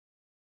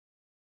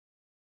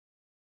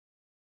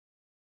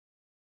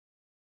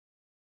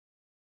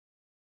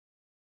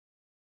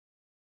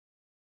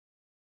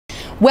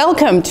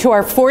Welcome to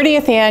our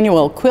 40th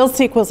annual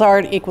Quilts Equals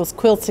Art Equals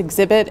Quilts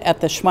exhibit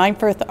at the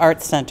Schweinfurth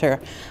Art Center.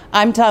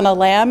 I'm Donna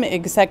Lamb,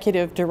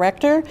 Executive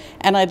Director,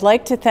 and I'd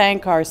like to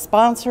thank our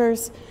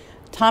sponsors,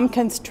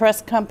 Tompkins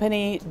Trust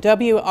Company,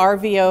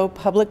 WRVO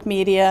Public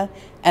Media,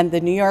 and the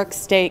New York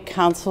State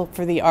Council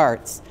for the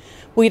Arts.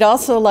 We'd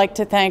also like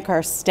to thank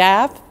our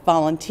staff,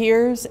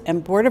 volunteers,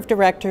 and Board of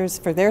Directors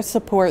for their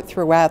support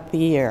throughout the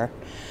year.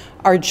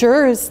 Our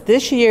jurors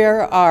this year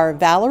are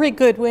Valerie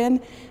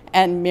Goodwin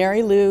and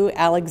Mary Lou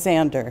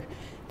Alexander.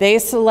 They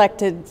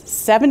selected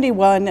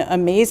 71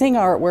 amazing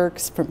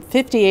artworks from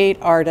 58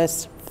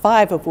 artists,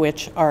 5 of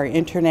which are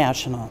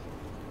international.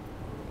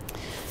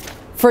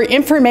 For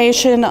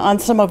information on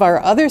some of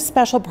our other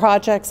special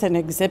projects and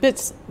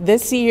exhibits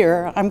this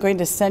year, I'm going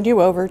to send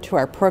you over to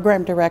our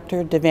Program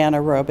Director,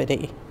 Devanna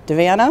Robity.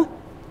 Devanna?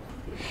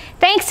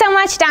 Thanks so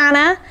much,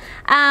 Donna.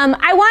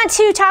 I want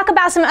to talk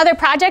about some other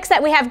projects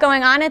that we have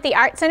going on at the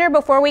Art Center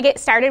before we get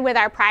started with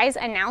our prize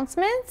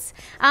announcements.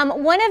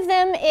 One of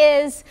them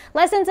is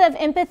Lessons of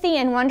Empathy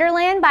in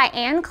Wonderland by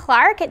Anne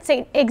Clark. It's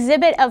an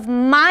exhibit of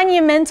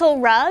monumental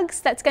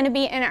rugs that's going to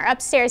be in our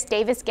upstairs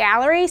Davis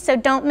Gallery, so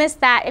don't miss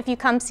that if you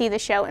come see the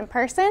show in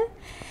person.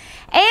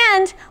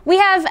 And we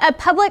have a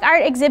public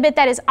art exhibit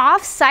that is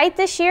off-site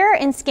this year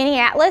in Skinny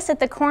Atlas at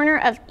the corner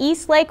of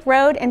East Lake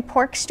Road and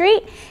Pork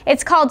Street.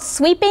 It's called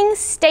Sweeping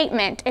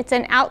Statement. It's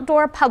an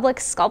outdoor public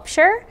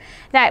sculpture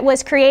that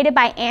was created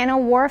by Anna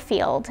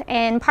Warfield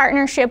in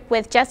partnership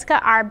with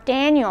Jessica Arb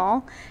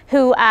Daniel,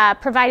 who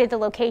provided the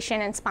location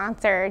and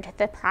sponsored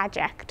the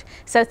project.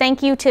 So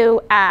thank you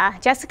to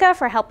Jessica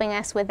for helping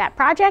us with that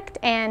project,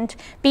 and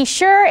be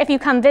sure if you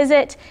come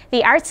visit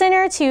the Art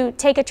Center to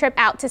take a trip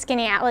out to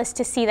Skinny Atlas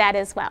to see that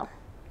as well.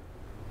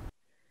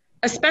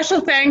 A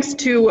special thanks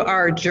to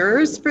our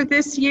jurors for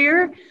this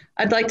year.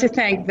 I'd like to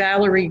thank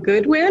Valerie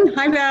Goodwin.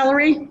 Hi,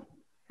 Valerie.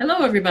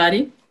 Hello,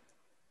 everybody.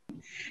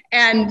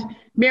 And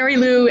Mary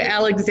Lou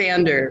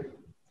Alexander.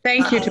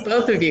 Thank you to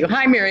both of you.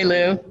 Hi, Mary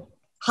Lou.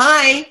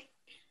 Hi.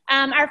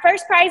 Our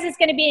first prize is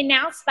going to be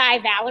announced by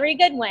Valerie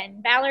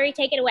Goodwin. Valerie,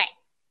 take it away.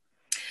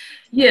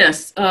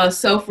 Yes,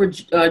 so for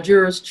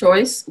Juror's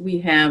Choice, we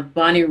have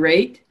Bonnie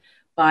Raitt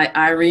by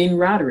Irene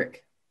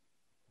Roderick.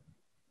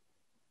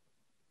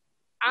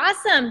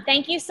 Awesome.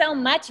 Thank you so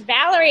much,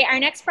 Valerie. Our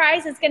next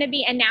prize is going to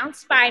be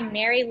announced by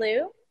Mary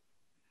Lou.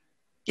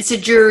 It's a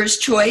Juror's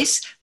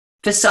Choice,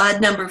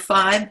 Facade Number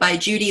 5 by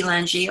Judy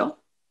Langeal.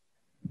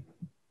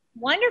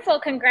 Wonderful.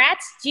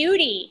 Congrats,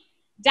 Judy.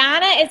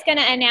 Donna is going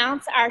to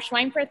announce our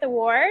Schweinfurth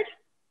Award.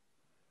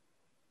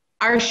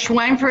 Our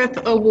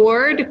Schweinfurth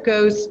Award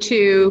goes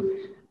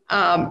to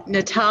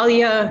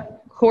Natalia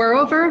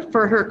Korover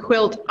for her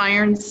quilt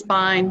Iron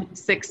Spine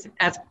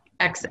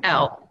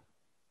 6XL.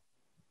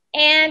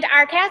 And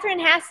our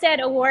Catherine Hasted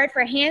Award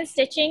for hand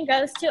stitching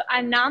goes to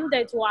Un Nom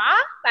de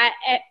Doigt by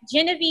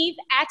Genevieve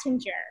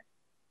Attinger.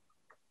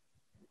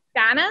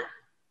 Donna?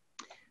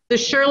 The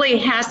Shirley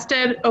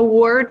Hasted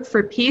Award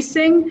for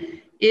piecing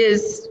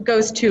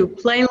goes to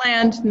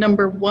Playland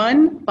Number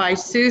 1 by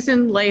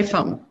Susan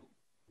Latham.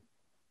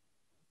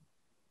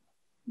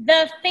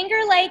 The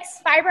Finger Lakes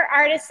Fiber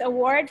Artist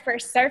Award for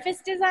surface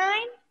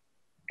design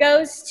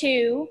goes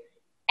to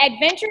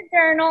Adventure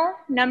Journal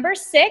Number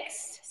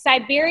 6,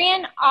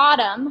 Siberian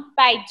Autumn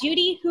by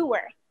Judy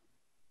Hoover.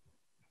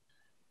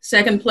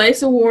 Second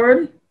place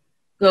award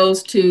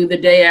goes to The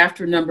Day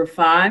After Number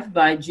 5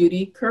 by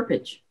Judy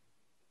Kirpich.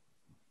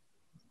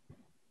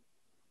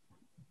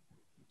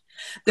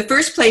 The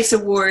first place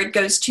award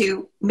goes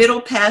to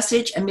Middle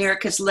Passage,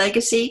 America's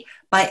Legacy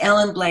by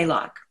Ellen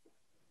Blaylock.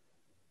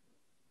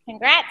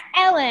 Congrats,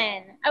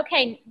 Ellen.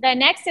 Okay, the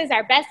next is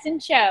our Best in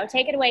Show.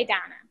 Take it away,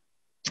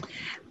 Donna.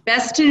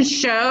 Best in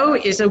Show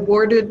is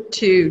awarded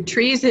to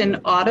Trees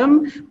in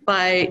Autumn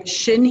by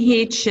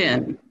Shin-Hee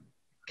Chin.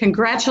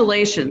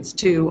 Congratulations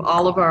to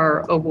all of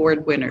our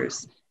award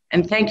winners.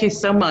 And thank you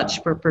so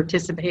much for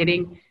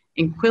participating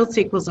in Quilts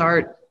Equals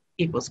Art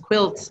Equals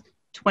Quilts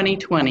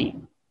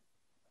 2020.